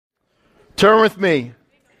Turn with me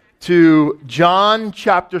to John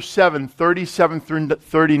chapter 7, 37 through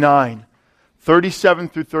 39. 37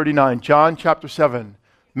 through 39. John chapter 7.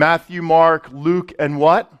 Matthew, Mark, Luke, and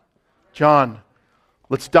what? John.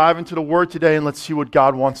 Let's dive into the Word today and let's see what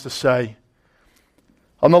God wants to say.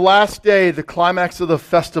 On the last day, the climax of the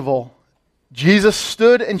festival, Jesus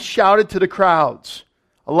stood and shouted to the crowds.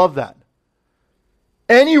 I love that.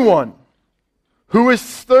 Anyone who is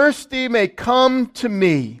thirsty may come to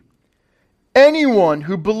me. Anyone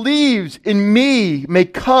who believes in me may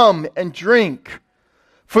come and drink.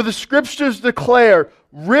 For the scriptures declare,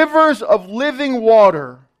 rivers of living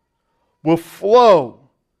water will flow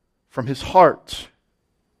from his heart.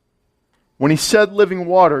 When he said living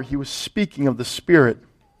water, he was speaking of the Spirit,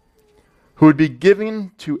 who would be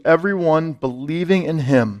given to everyone believing in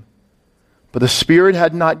him. But the Spirit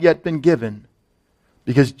had not yet been given,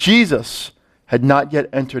 because Jesus had not yet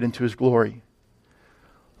entered into his glory.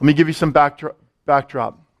 Let me give you some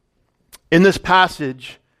backdrop. In this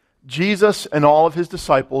passage, Jesus and all of his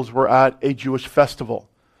disciples were at a Jewish festival,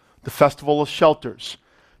 the Festival of Shelters.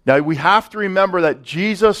 Now, we have to remember that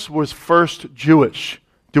Jesus was first Jewish.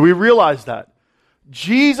 Do we realize that?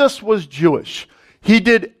 Jesus was Jewish. He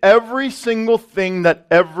did every single thing that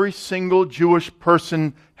every single Jewish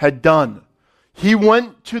person had done. He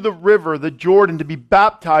went to the river, the Jordan, to be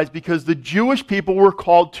baptized because the Jewish people were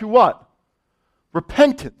called to what?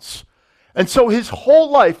 Repentance. And so his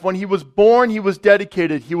whole life, when he was born, he was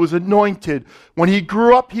dedicated, he was anointed. When he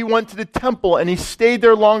grew up, he went to the temple and he stayed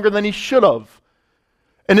there longer than he should have.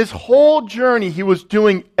 And his whole journey, he was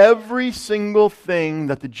doing every single thing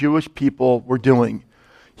that the Jewish people were doing.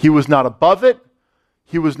 He was not above it.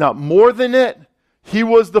 He was not more than it. He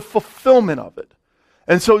was the fulfillment of it.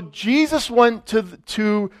 And so Jesus went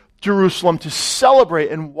to Jerusalem to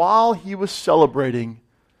celebrate. And while he was celebrating,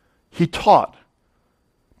 he taught.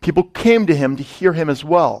 People came to him to hear him as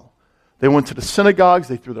well. They went to the synagogues,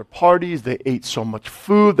 they threw their parties, they ate so much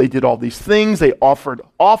food, they did all these things, they offered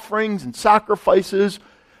offerings and sacrifices.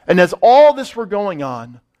 And as all this were going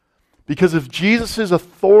on, because of Jesus'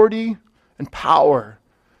 authority and power,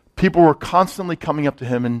 people were constantly coming up to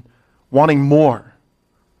him and wanting more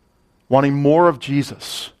of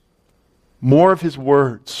Jesus, more of his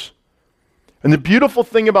words. And the beautiful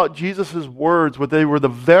thing about Jesus' words was they were the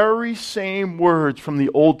very same words from the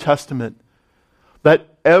Old Testament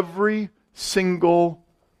that every single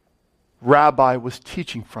rabbi was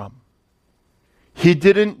teaching from. He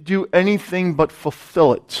didn't do anything but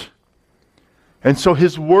fulfill it. And so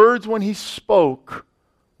his words when he spoke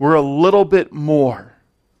were a little bit more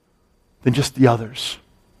than just the others.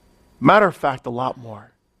 Matter of fact, a lot more.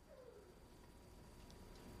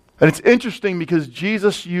 And it's interesting because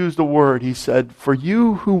Jesus used a word. He said, for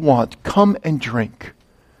you who want, come and drink.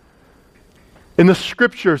 In the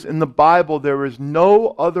scriptures, in the Bible, there is no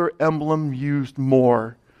other emblem used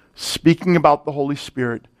more, speaking about the Holy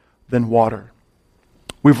Spirit, than water.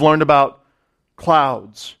 We've learned about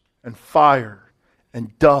clouds and fire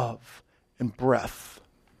and dove and breath.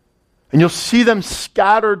 And you'll see them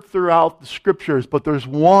scattered throughout the scriptures, but there's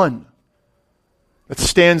one that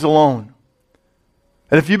stands alone.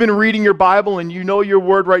 And if you've been reading your Bible and you know your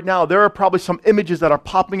word right now, there are probably some images that are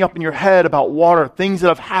popping up in your head about water, things that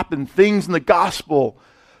have happened, things in the gospel.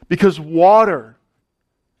 Because water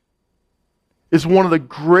is one of the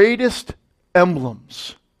greatest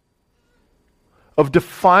emblems of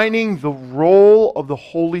defining the role of the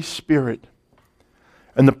Holy Spirit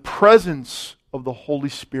and the presence of the Holy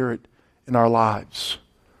Spirit in our lives.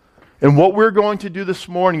 And what we're going to do this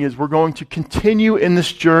morning is we're going to continue in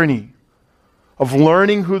this journey of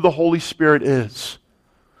learning who the Holy Spirit is,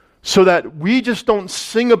 so that we just don't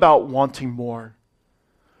sing about wanting more,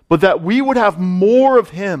 but that we would have more of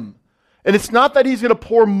him. And it's not that he's going to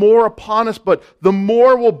pour more upon us, but the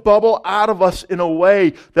more will bubble out of us in a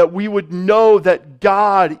way that we would know that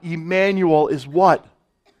God, Emmanuel, is what?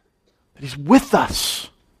 That he's with us.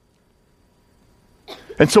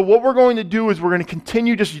 And so what we're going to do is we're going to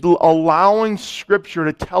continue just allowing Scripture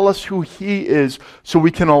to tell us who he is so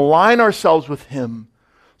we can align ourselves with him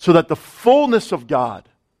so that the fullness of God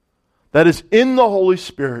that is in the Holy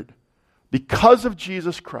Spirit because of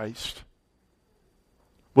Jesus Christ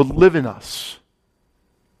would live in us.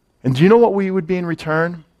 And do you know what we would be in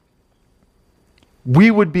return?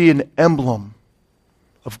 We would be an emblem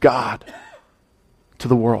of God to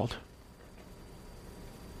the world.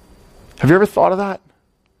 Have you ever thought of that?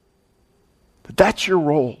 That's your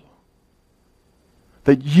role.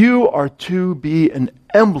 That you are to be an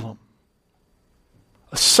emblem,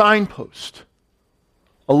 a signpost,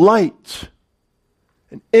 a light,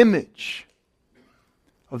 an image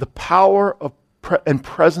of the power of and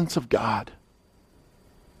presence of God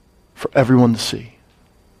for everyone to see.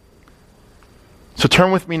 So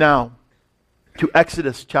turn with me now to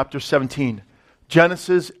Exodus chapter 17.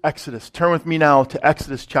 Genesis, Exodus. Turn with me now to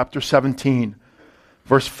Exodus chapter 17,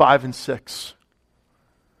 verse 5 and 6.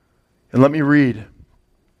 And let me read.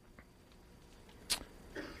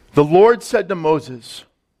 The Lord said to Moses,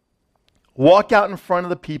 walk out in front of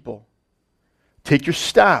the people. Take your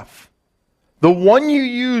staff, the one you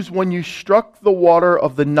used when you struck the water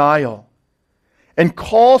of the Nile, and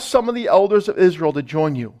call some of the elders of Israel to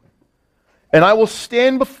join you. And I will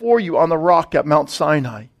stand before you on the rock at Mount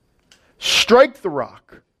Sinai. Strike the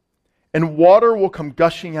rock, and water will come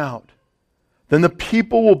gushing out. Then the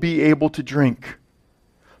people will be able to drink.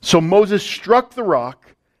 So Moses struck the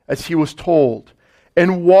rock as he was told,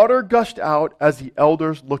 and water gushed out as the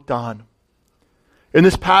elders looked on. In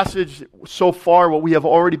this passage, so far, what we have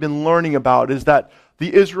already been learning about is that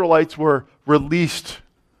the Israelites were released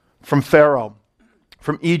from Pharaoh,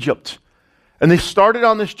 from Egypt. And they started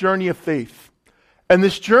on this journey of faith. And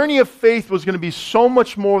this journey of faith was going to be so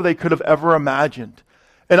much more they could have ever imagined.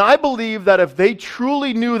 And I believe that if they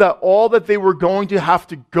truly knew that all that they were going to have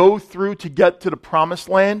to go through to get to the promised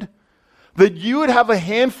land, that you would have a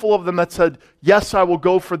handful of them that said, yes, I will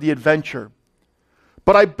go for the adventure.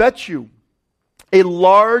 But I bet you a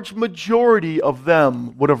large majority of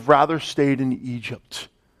them would have rather stayed in Egypt.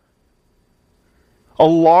 A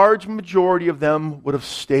large majority of them would have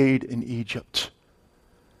stayed in Egypt.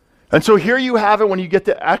 And so here you have it when you get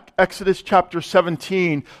to Exodus chapter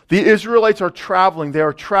 17. The Israelites are traveling. They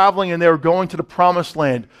are traveling and they are going to the promised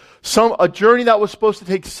land. A journey that was supposed to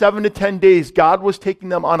take 7 to 10 days, God was taking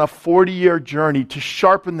them on a 40-year journey to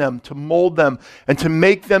sharpen them, to mold them, and to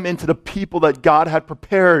make them into the people that God had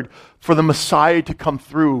prepared for the Messiah to come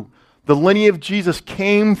through. The lineage of Jesus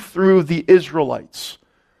came through the Israelites.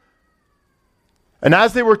 And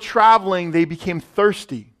as they were traveling, they became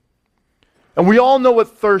thirsty. And we all know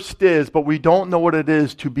what thirst is, but we don't know what it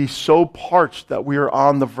is to be so parched that we are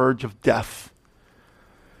on the verge of death.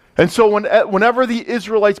 And so whenever the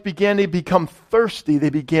Israelites began to become thirsty, they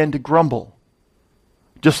began to grumble.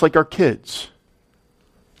 Just like our kids.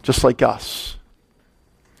 Just like us.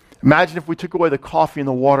 Imagine if we took away the coffee and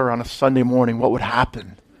the water on a Sunday morning, what would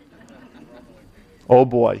happen? Oh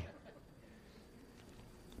boy.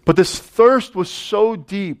 But this thirst was so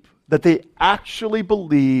deep that they actually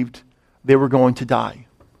believed they were going to die.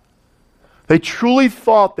 They truly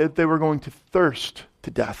thought that they were going to thirst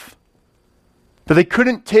to death. That they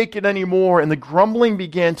couldn't take it anymore, and the grumbling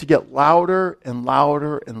began to get louder and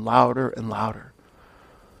louder and louder and louder.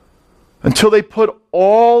 Until they put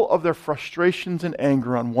all of their frustrations and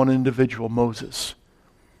anger on one individual, Moses.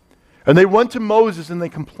 And they went to Moses and they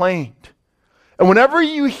complained. And whenever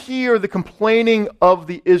you hear the complaining of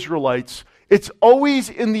the Israelites, it's always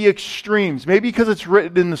in the extremes. Maybe because it's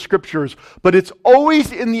written in the scriptures, but it's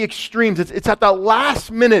always in the extremes. It's at the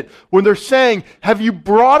last minute when they're saying, have you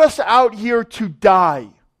brought us out here to die?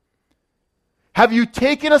 Have you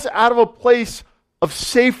taken us out of a place of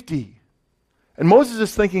safety? And Moses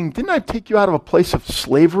is thinking, didn't I take you out of a place of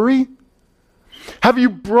slavery? Have you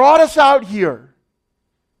brought us out here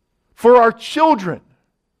for our children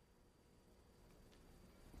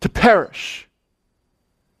to perish?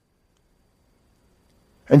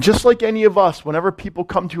 And just like any of us, whenever people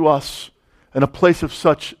come to us in a place of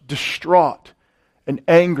such distraught and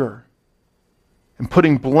anger and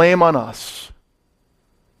putting blame on us,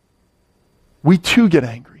 we too get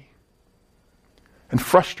angry and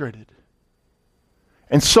frustrated.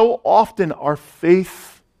 And so often our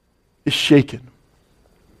faith is shaken.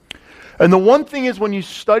 And the one thing is, when you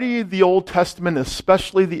study the Old Testament,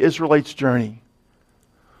 especially the Israelites' journey,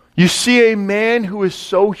 you see a man who is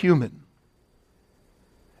so human.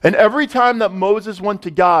 And every time that Moses went to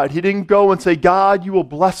God, he didn't go and say, God, you will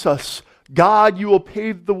bless us. God, you will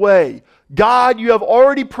pave the way. God, you have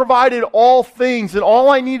already provided all things, and all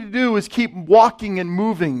I need to do is keep walking and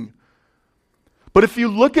moving. But if you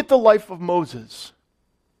look at the life of Moses,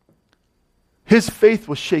 his faith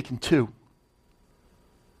was shaken too.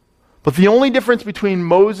 But the only difference between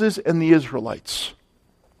Moses and the Israelites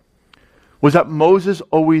was that Moses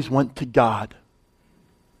always went to God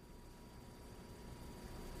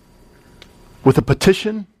with a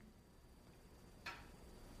petition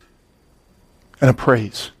and a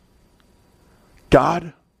praise.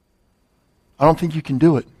 God, I don't think you can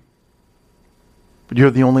do it, but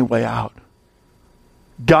you're the only way out.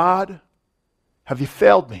 God, have you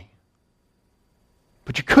failed me?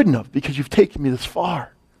 But you couldn't have, because you've taken me this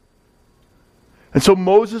far. And so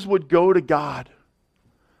Moses would go to God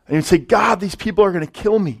and he'd say, God, these people are going to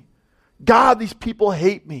kill me. God, these people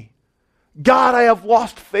hate me. God, I have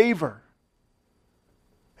lost favor.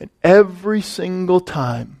 And every single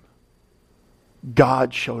time,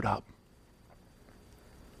 God showed up.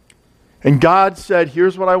 And God said,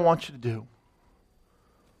 here's what I want you to do.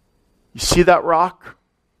 You see that rock?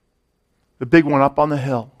 The big one up on the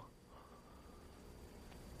hill.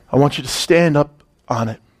 I want you to stand up on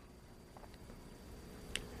it.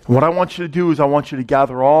 And what I want you to do is I want you to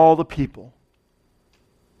gather all the people.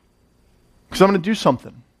 Because I'm going to do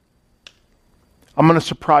something. I'm going to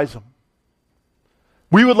surprise them.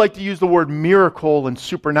 We would like to use the word miracle and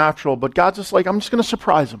supernatural, but God's just like, I'm just going to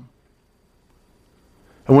surprise them.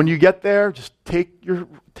 And when you get there, just take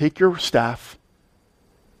your staff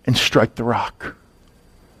and strike the rock.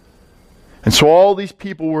 And so all these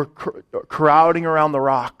people were crowding around the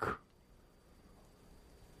rock.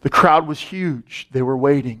 The crowd was huge. They were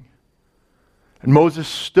waiting. And Moses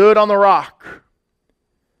stood on the rock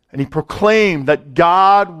and he proclaimed that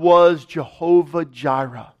God was Jehovah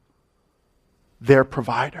Jireh, their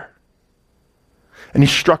provider. And he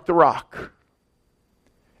struck the rock,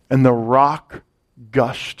 and the rock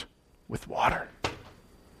gushed with water.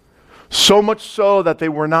 So much so that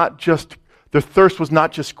their thirst was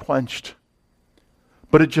not just quenched,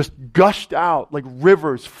 but it just gushed out like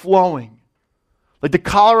rivers flowing, like the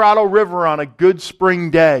Colorado River on a good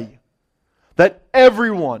spring day, that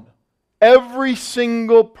every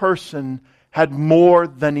single person had more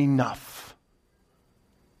than enough.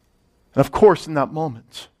 And of course, in that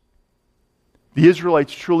moment, the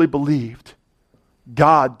Israelites truly believed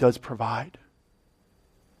God does provide.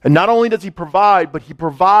 And not only does he provide, but he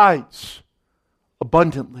provides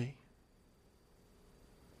abundantly.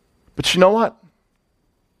 But you know what?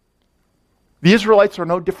 The Israelites are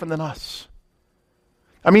no different than us.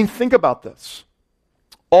 I mean, think about this.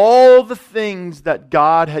 All the things that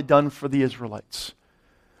God had done for the Israelites.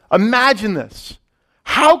 Imagine this.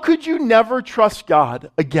 How could you never trust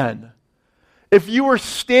God again if you were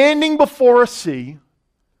standing before a sea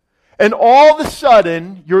and all of a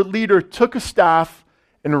sudden your leader took a staff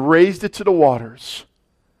and raised it to the waters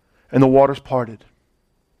and the waters parted?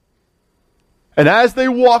 And as they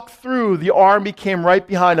walked through, the army came right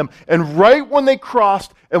behind them. And right when they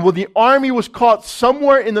crossed, and when the army was caught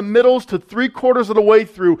somewhere in the middle to 3/4 of the way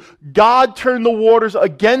through, God turned the waters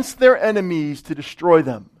against their enemies to destroy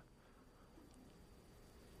them.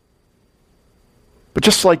 But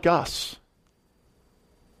just like us,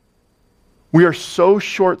 we are so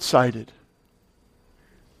short-sighted.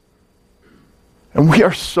 And we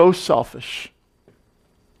are so selfish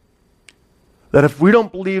that if we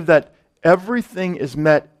don't believe that everything is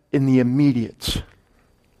met in the immediate,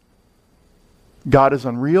 God is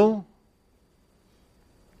unreal,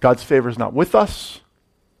 God's favor is not with us,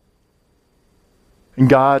 and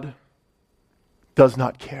God does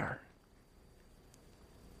not care.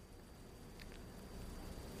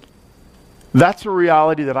 That's a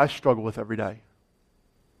reality that I struggle with every day.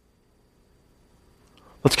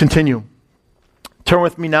 Let's continue. Turn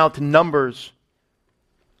with me now to Numbers.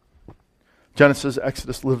 Genesis,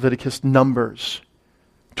 Exodus, Leviticus, Numbers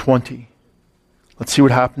 20. Let's see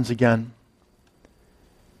what happens again.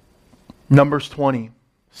 Numbers 20,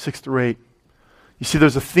 6-8. You see,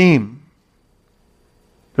 there's a theme.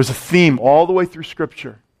 There's a theme all the way through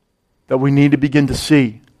Scripture that we need to begin to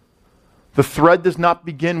see. The thread does not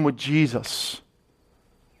begin with Jesus.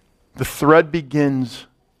 The thread begins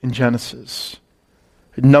in Genesis.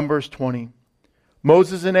 In Numbers 20.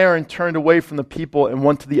 Moses and Aaron turned away from the people and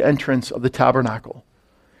went to the entrance of the tabernacle,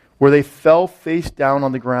 where they fell face down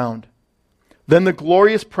on the ground. Then the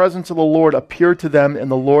glorious presence of the Lord appeared to them,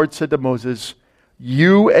 and the Lord said to Moses,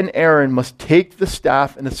 "You and Aaron must take the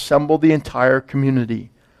staff and assemble the entire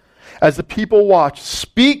community. As the people watch,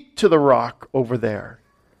 speak to the rock over there,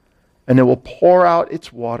 and it will pour out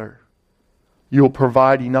its water. You will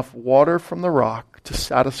provide enough water from the rock to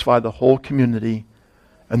satisfy the whole community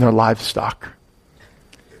and their livestock."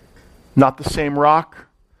 Not the same rock,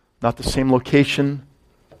 not the same location,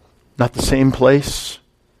 not the same place,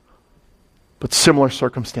 but similar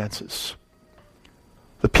circumstances.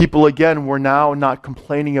 The people again were now not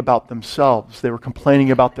complaining about themselves. They were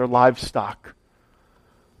complaining about their livestock.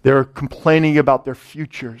 They were complaining about their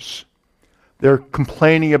futures. They were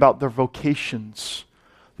complaining about their vocations.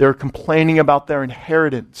 They were complaining about their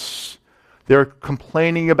inheritance. They were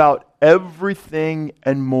complaining about everything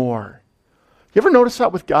and more. You ever notice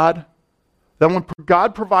that with God? That when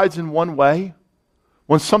God provides in one way,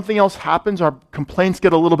 when something else happens, our complaints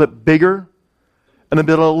get a little bit bigger and a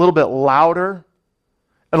little bit louder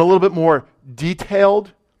and a little bit more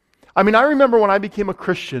detailed. I mean, I remember when I became a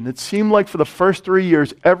Christian, it seemed like for the first 3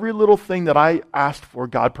 years, every little thing that I asked for,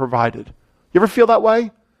 God provided. You ever feel that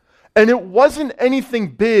way? And it wasn't anything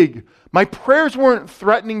big. My prayers weren't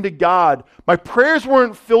threatening to God. My prayers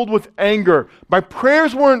weren't filled with anger. My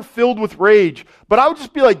prayers weren't filled with rage. But I would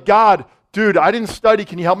just be like, God, dude, I didn't study.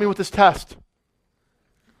 Can you help me with this test?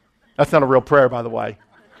 That's not a real prayer, by the way.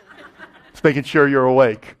 Just making sure you're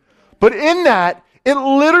awake. But in that, it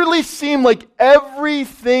literally seemed like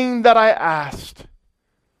everything that I asked,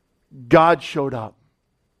 God showed up.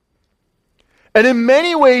 And in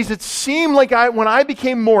many ways, it seemed like when I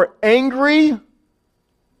became more angry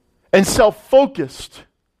and self-focused,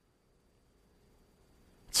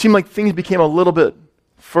 it seemed like things became a little bit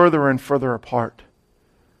further and further apart.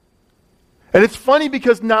 And it's funny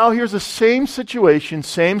because now here's the same situation,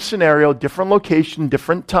 same scenario, different location,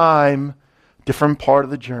 different time, different part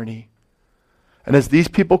of the journey. And as these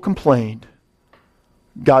people complained,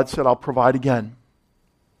 God said, I'll provide again.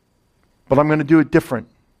 But I'm going to do it different.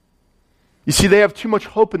 You see, they have too much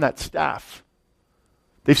hope in that staff.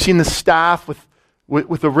 They've seen the staff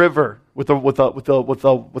with a river, with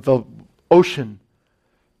the ocean.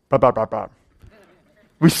 Blah, blah, blah, blah.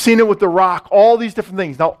 We've seen it with the rock, all these different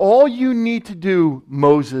things. Now, all you need to do,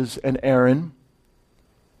 Moses and Aaron,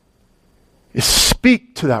 is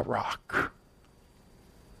speak to that rock.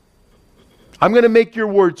 I'm going to make your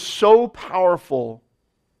words so powerful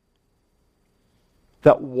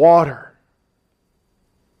that water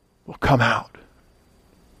will come out.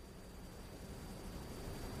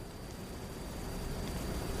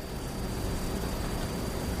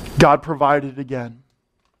 God provided again.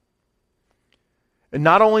 And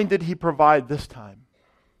not only did he provide this time,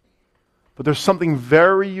 but there's something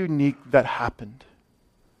very unique that happened.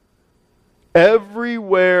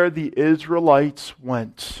 Everywhere the Israelites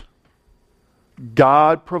went,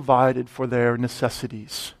 God provided for their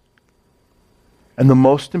necessities. And the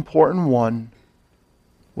most important one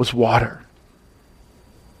was water.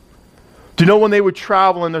 Do you know when they would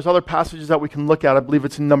travel, and there's other passages that we can look at, I believe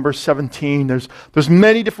it's in Numbers 17, there's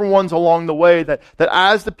many different ones along the way that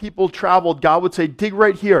as the people traveled, God would say, dig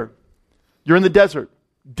right here. You're in the desert.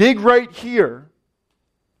 Dig right here.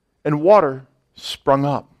 And water sprung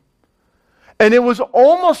up. And it was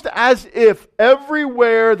almost as if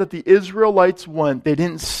everywhere that the Israelites went, they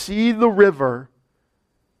didn't see the river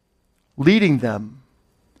leading them,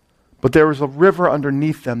 but there was a river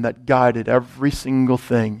underneath them that guided every single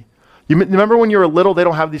thing. You remember when you were little, they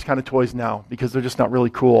don't have these kind of toys now because they're just not really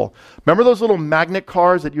cool. Remember those little magnet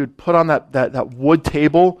cars that you would put on that wood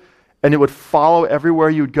table and it would follow everywhere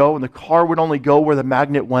you would go and the car would only go where the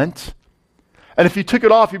magnet went? And if you took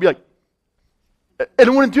it off, you'd be like, and it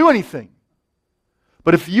wouldn't do anything.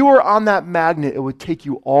 But if you were on that magnet, it would take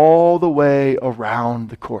you all the way around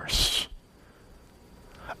the course.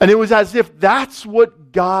 And it was as if that's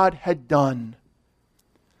what God had done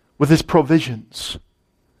with his provisions.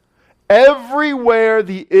 Everywhere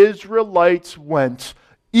the Israelites went,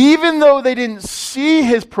 even though they didn't see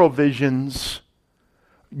his provisions,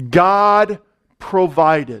 God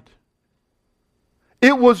provided.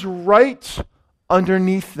 It was right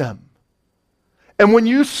underneath them. And when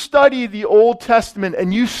you study the Old Testament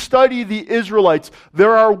and you study the Israelites,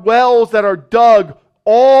 there are wells that are dug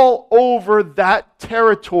all over that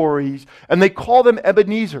territory, and they call them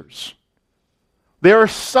Ebenezer's. They are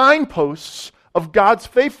signposts of God's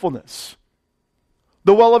faithfulness.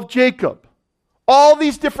 The well of Jacob. All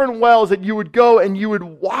these different wells that you would go and you would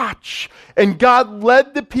watch. And God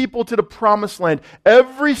led the people to the promised land.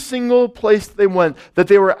 Every single place they went, that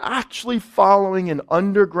they were actually following an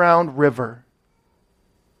underground river,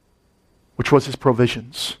 which was his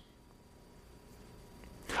provisions.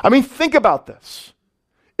 I mean, think about this.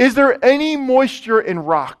 Is there any moisture in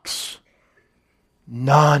rocks?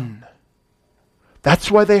 None. That's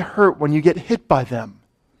why they hurt when you get hit by them.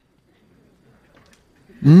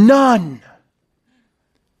 None.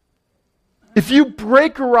 If you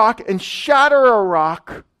break a rock and shatter a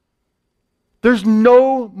rock, there's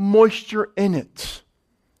no moisture in it.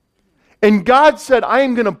 And God said, I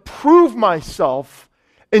am going to prove myself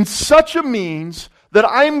in such a means that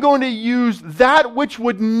I am going to use that which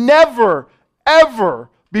would never, ever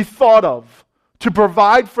be thought of to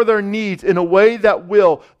provide for their needs in a way that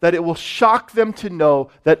it will shock them to know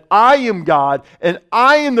that I am God and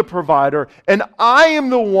I am the provider and I am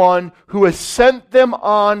the one who has sent them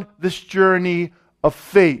on this journey of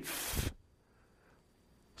faith.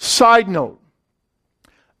 Side note,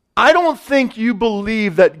 I don't think you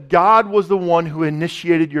believe that God was the one who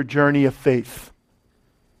initiated your journey of faith.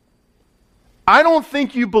 I don't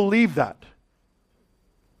think you believe that.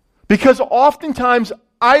 Because oftentimes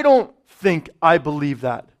I don't think I believe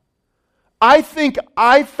that. I think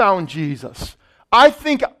I found Jesus. I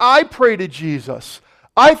think I prayed to Jesus.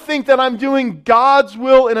 I think that I'm doing God's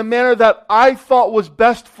will in a manner that I thought was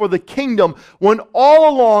best for the kingdom, when all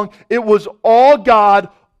along it was all God,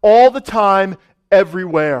 all the time,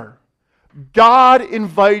 everywhere. God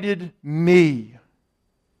invited me.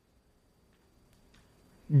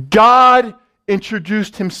 God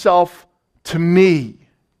introduced himself to me.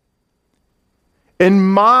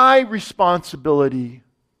 And my responsibility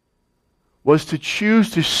was to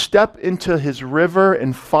choose to step into his river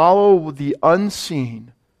and follow the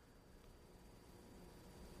unseen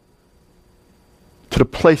to the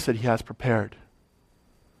place that he has prepared.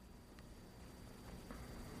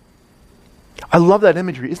 I love that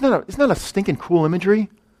imagery. Isn't that a stinking cool imagery?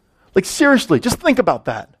 Like seriously, just think about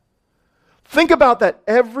that. Think about that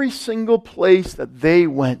every single place that they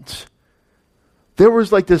went, there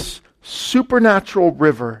was like this supernatural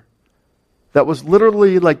river that was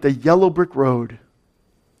literally like the yellow brick road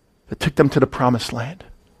that took them to the promised land.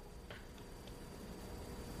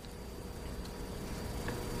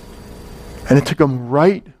 And it took them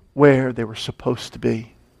right where they were supposed to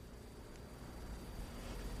be.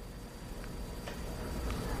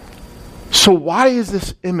 So why is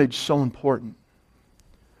this image so important?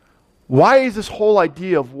 Why is this whole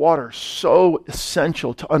idea of water so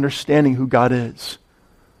essential to understanding who God is?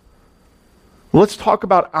 Let's talk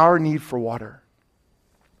about our need for water.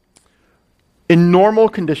 In normal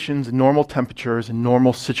conditions, in normal temperatures, in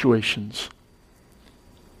normal situations,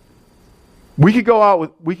 we could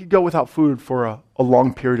go without food for a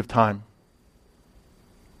long period of time.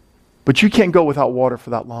 But you can't go without water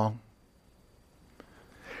for that long.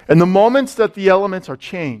 And the moments that the elements are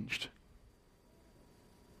changed,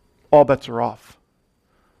 all bets are off.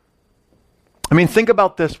 I mean, think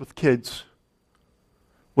about this with kids.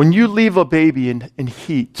 When you leave a baby in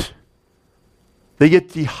heat, they get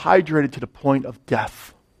dehydrated to the point of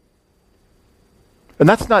death. And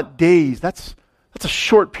that's not days, that's a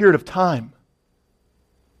short period of time.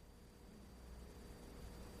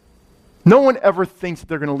 No one ever thinks that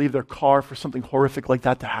they're going to leave their car for something horrific like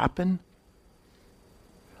that to happen.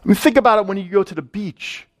 I mean, think about it when you go to the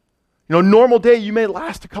beach. You know, normal day you may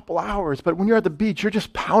last a couple hours, but when you're at the beach, you're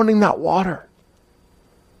just pounding that water.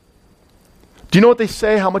 Do you know what they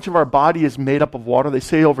say, how much of our body is made up of water? They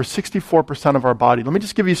say over 64% of our body. Let me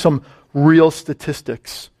just give you some real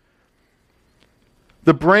statistics.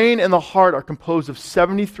 The brain and the heart are composed of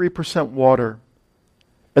 73% water,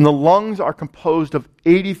 and the lungs are composed of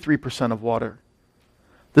 83% of water.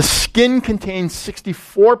 The skin contains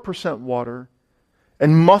 64% water,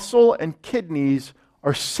 and muscle and kidneys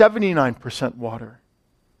are 79% water.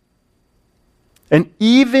 And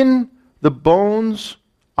even the bones,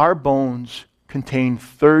 our bones, contain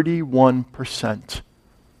 31%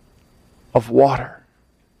 of water.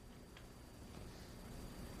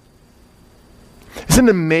 Isn't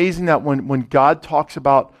it amazing that when God talks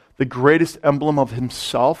about the greatest emblem of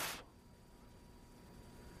himself,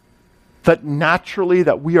 that naturally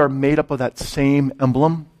that we are made up of that same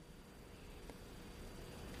emblem?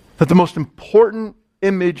 That the most important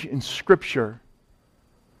image in Scripture,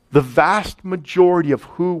 the vast majority of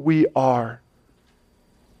who we are,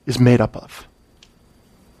 is made up of.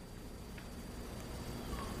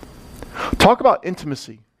 Talk about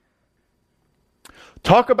intimacy.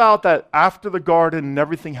 Talk about that after the garden and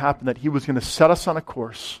everything happened, that he was going to set us on a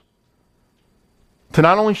course to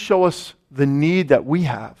not only show us the need that we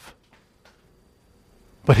have,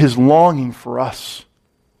 but his longing for us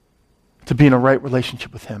to be in a right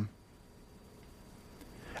relationship with him.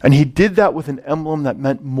 And he did that with an emblem that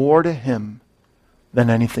meant more to him than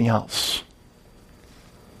anything else.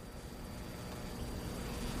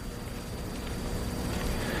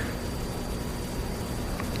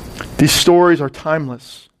 These stories are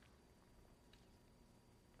timeless.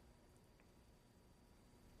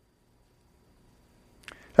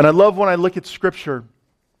 And I love when I look at Scripture,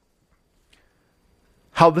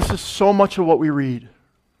 how this is so much of what we read.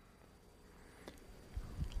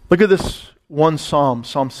 Look at this one psalm,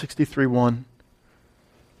 Psalm 63:1.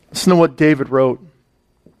 Listen to what David wrote.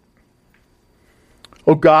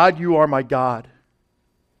 "O God, you are my God.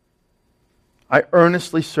 I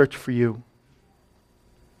earnestly search for you.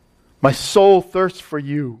 My soul thirsts for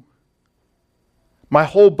you. My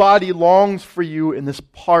whole body longs for you in this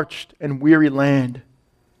parched and weary land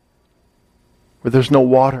where there's no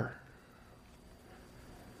water."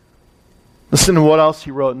 Listen to what else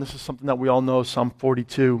he wrote, and this is something that we all know, Psalm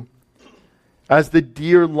 42. "As the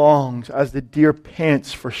deer longs, as the deer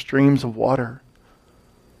pants for streams of water,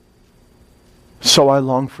 so I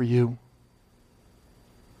long for you."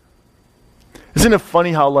 Isn't it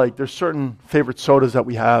funny how there's certain favorite sodas that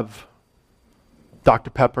we have?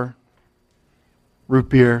 Dr. Pepper, root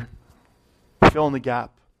beer, fill in the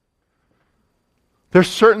gap. There's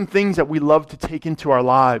certain things that we love to take into our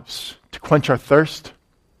lives to quench our thirst.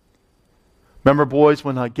 Remember, boys,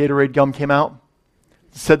 when Gatorade gum came out?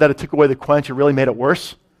 It said that it took away the quench. It really made it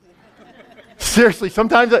worse. Seriously,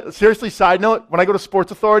 side note, when I go to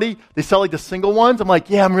Sports Authority, they sell like the single ones. I'm like,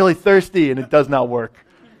 yeah, I'm really thirsty, and it does not work.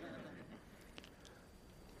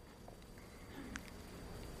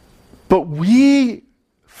 But we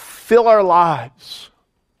fill our lives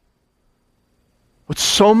with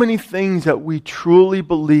so many things that we truly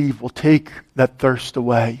believe will take that thirst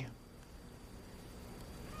away.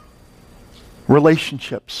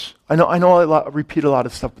 Relationships. I know I repeat a lot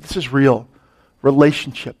of stuff, but this is real.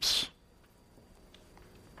 Relationships.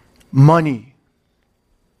 Money.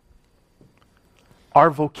 Our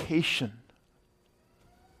vocation.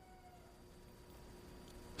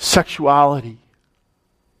 Sexuality.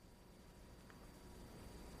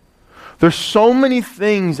 There's so many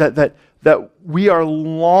things that we are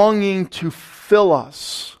longing to fill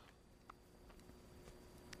us.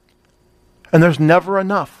 And there's never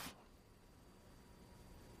enough.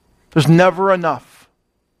 There's never enough.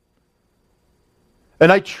 And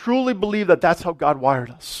I truly believe that that's how God wired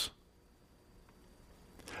us.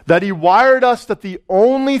 That He wired us that the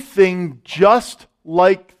only thing, just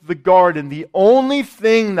like the garden, the only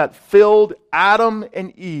thing that filled Adam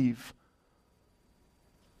and Eve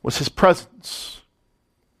was His presence.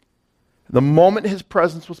 The moment His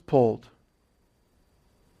presence was pulled,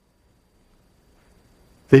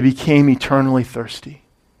 they became eternally thirsty.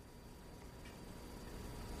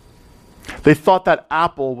 They thought that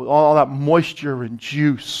apple with all that moisture and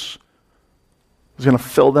juice was going to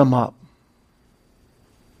fill them up.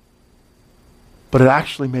 But it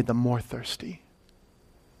actually made them more thirsty.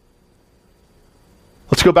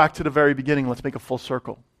 Let's go back to the very beginning. Let's make a full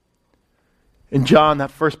circle. In John,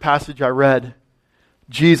 that first passage I read,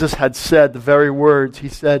 Jesus had said the very words. He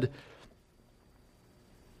said,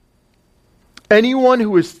 "Anyone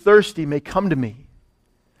who is thirsty may come to me.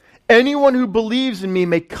 Anyone who believes in me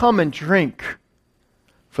may come and drink.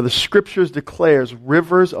 For the Scriptures declares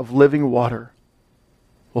rivers of living water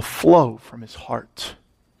will flow from his heart."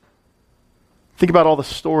 Think about all the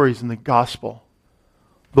stories in the gospel.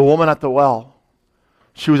 The woman at the well.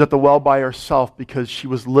 She was at the well by herself because she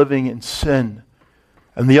was living in sin.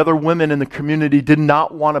 And the other women in the community did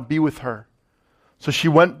not want to be with her. So she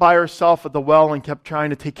went by herself at the well and kept trying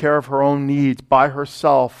to take care of her own needs by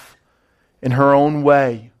herself in her own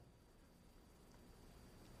way.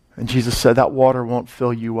 And Jesus said, that water won't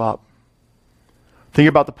fill you up. Think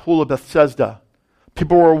about the pool of Bethesda.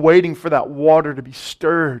 People were waiting for that water to be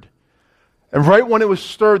stirred. And right when it was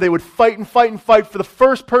stirred, they would fight and fight and fight for the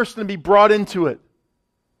first person to be brought into it.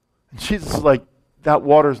 And Jesus is like, that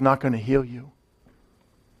water is not going to heal you.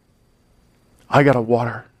 I got a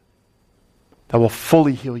water that will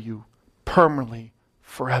fully heal you permanently,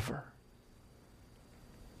 forever.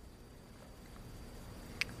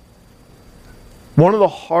 One of the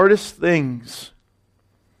hardest things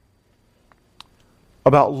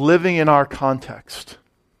about living in our context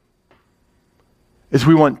is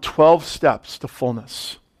we want 12 steps to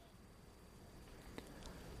fullness.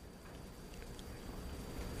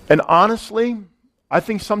 And honestly, I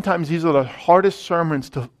think sometimes these are the hardest sermons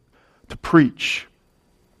to preach.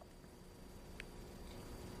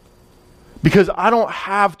 Because I don't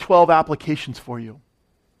have 12 applications for you.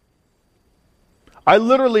 I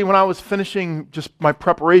literally, when I was finishing just my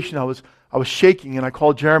preparation, I was shaking and I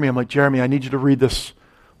called Jeremy. I'm like, Jeremy, I need you to read this.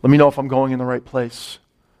 Let me know if I'm going in the right place.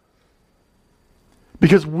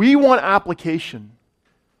 Because we want application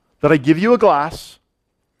that I give you a glass,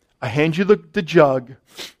 I hand you the jug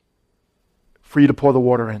for you to pour the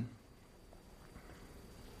water in.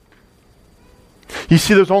 You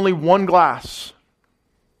see, there's only one glass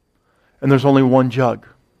and there's only one jug.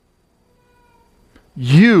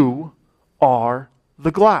 You are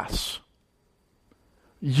the glass.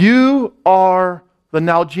 You are the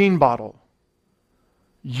Nalgene bottle.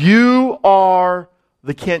 You are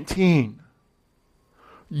the canteen.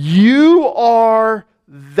 You are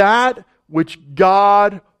that which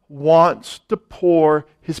God wants to pour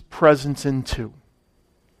His presence into.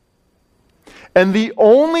 And the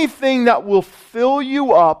only thing that will fill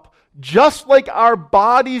you up, just like our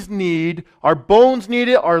bodies need, our bones need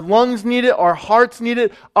it, our lungs need it, our hearts need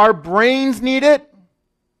it, our brains need it,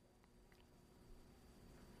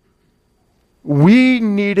 we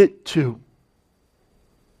need it too.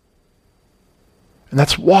 And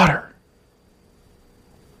that's water.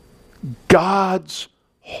 God's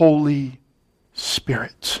Holy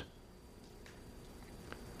Spirit.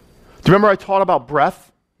 Do you remember I taught about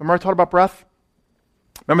breath? Remember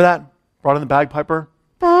that? Brought in the bagpiper.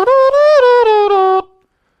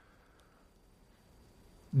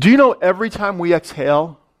 Do you know every time we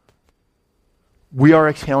exhale, we are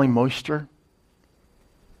exhaling moisture?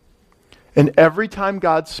 And every time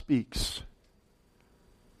God speaks,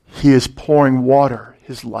 He is pouring water,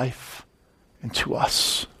 His life, into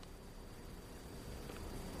us.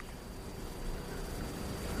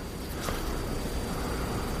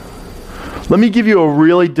 Let me give you a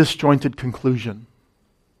really disjointed conclusion.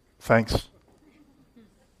 Thanks.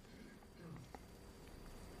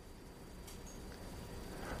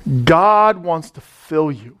 God wants to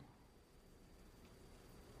fill you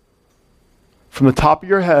from the top of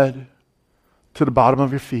your head to the bottom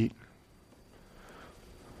of your feet,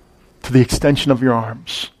 to the extension of your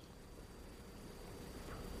arms.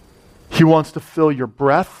 He wants to fill your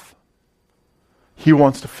breath. He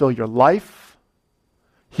wants to fill your life.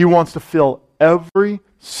 He wants to fill every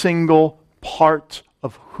single part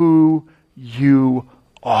of who you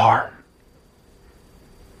are.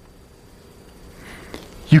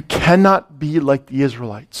 You cannot be like the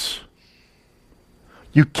Israelites.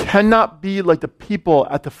 You cannot be like the people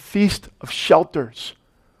at the Feast of Shelters.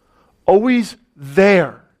 Always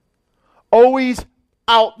there. Always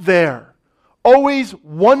out there. Always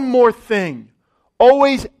one more thing.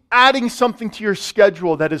 Always adding something to your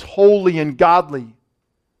schedule that is holy and godly.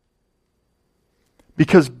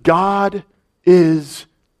 Because God is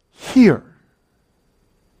here.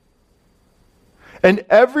 And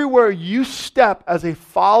everywhere you step as a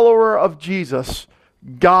follower of Jesus,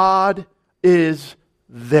 God is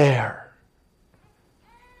there.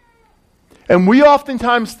 And we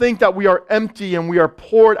oftentimes think that we are empty and we are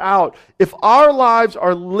poured out. If our lives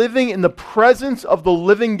are living in the presence of the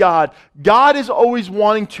living God, God is always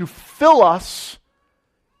wanting to fill us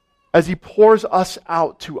as He pours us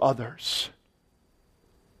out to others.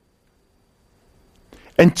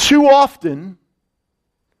 And too often,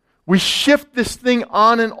 we shift this thing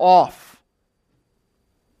on and off.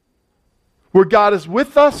 Where God is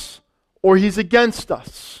with us or He's against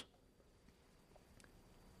us.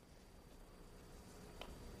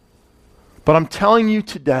 But I'm telling you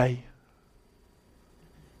today,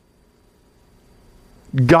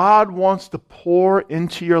 God wants to pour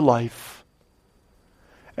into your life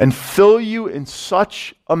and fill you in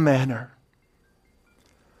such a manner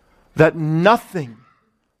that nothing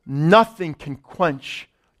can quench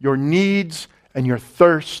your needs and your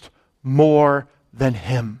thirst more than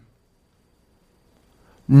Him.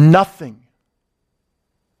 Nothing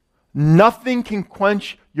can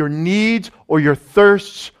quench your needs or your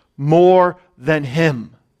thirsts more than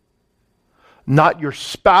Him. Not your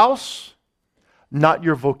spouse, not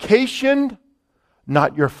your vocation,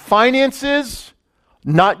 not your finances,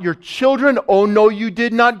 not your children. Oh no, you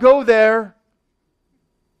did not go there.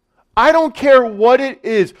 I don't care what it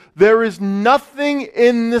is. There is nothing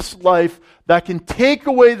in this life that can take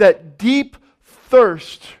away that deep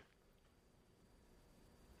thirst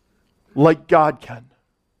like God can.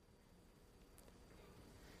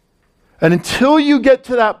 And until you get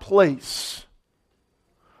to that place,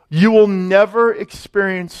 you will never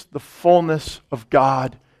experience the fullness of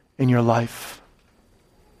God in your life.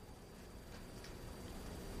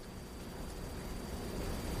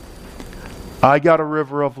 I got a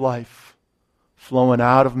river of life flowing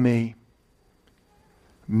out of me.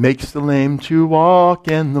 Makes the lame to walk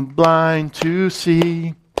and the blind to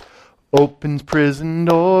see. Opens prison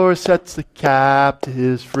doors, sets the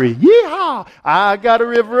captives free. Yeehaw! I got a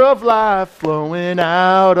river of life flowing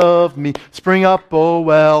out of me. Spring up, oh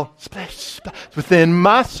well, splash, splash, within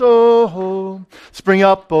my soul. Spring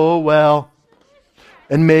up, oh well,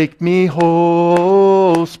 and make me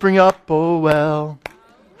whole. Spring up, oh well,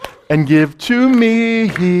 and give to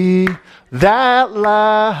me that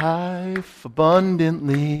life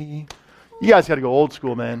abundantly. You guys got to go old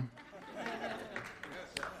school, man.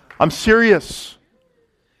 I'm serious.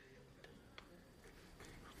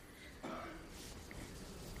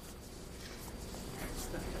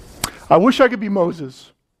 I wish I could be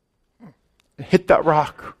Moses and hit that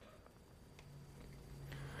rock.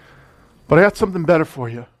 But I got something better for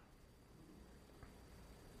you.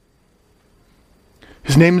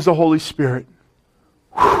 His name is the Holy Spirit.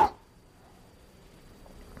 Whew.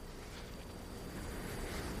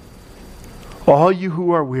 All you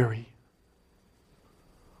who are weary,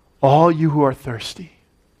 all you who are thirsty,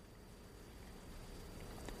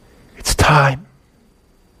 it's time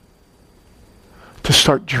to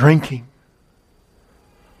start drinking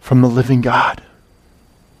from the living God.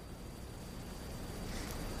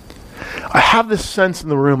 I have this sense in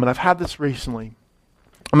the room, and I've had this recently.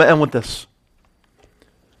 I'm going to end with this.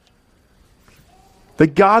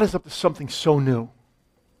 That God is up to something so new.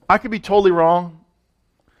 I could be totally wrong.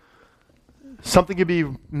 Something could be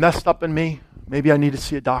messed up in me. Maybe I need to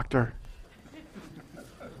see a doctor.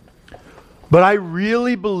 But I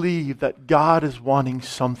really believe that God is wanting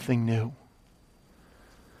something new.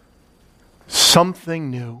 Something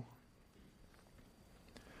new.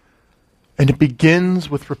 And it begins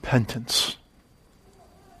with repentance.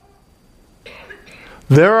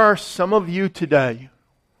 There are some of you today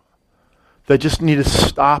that just need to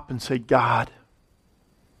stop and say, God,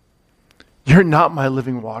 you're not my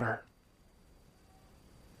living water.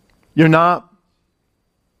 You're not.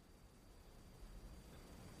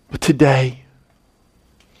 But today,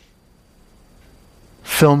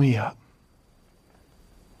 fill me up.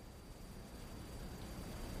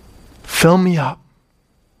 Fill me up.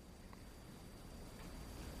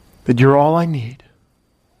 That you're all I need.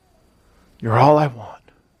 You're all I want.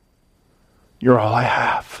 You're all I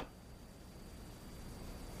have.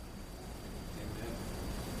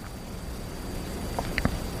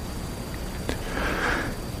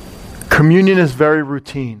 Communion is very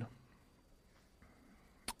routine.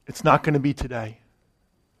 It's not going to be today.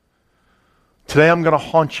 Today I'm going to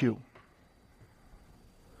haunt you.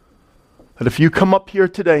 That if you come up here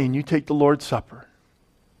today and you take the Lord's Supper,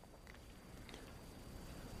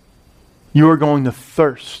 you are going to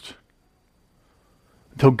thirst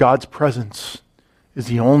until God's presence is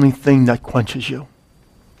the only thing that quenches you.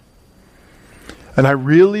 And I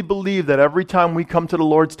really believe that every time we come to the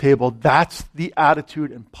Lord's table, that's the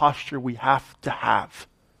attitude and posture we have to have.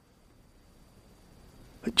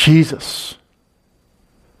 That Jesus,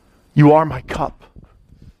 you are my cup.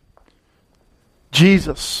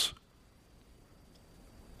 Jesus,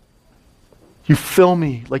 you fill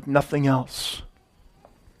me like nothing else.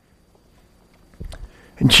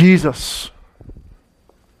 And Jesus,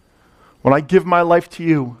 when I give my life to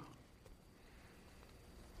you,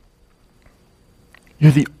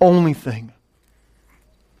 you're the only thing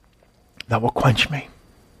that will quench me.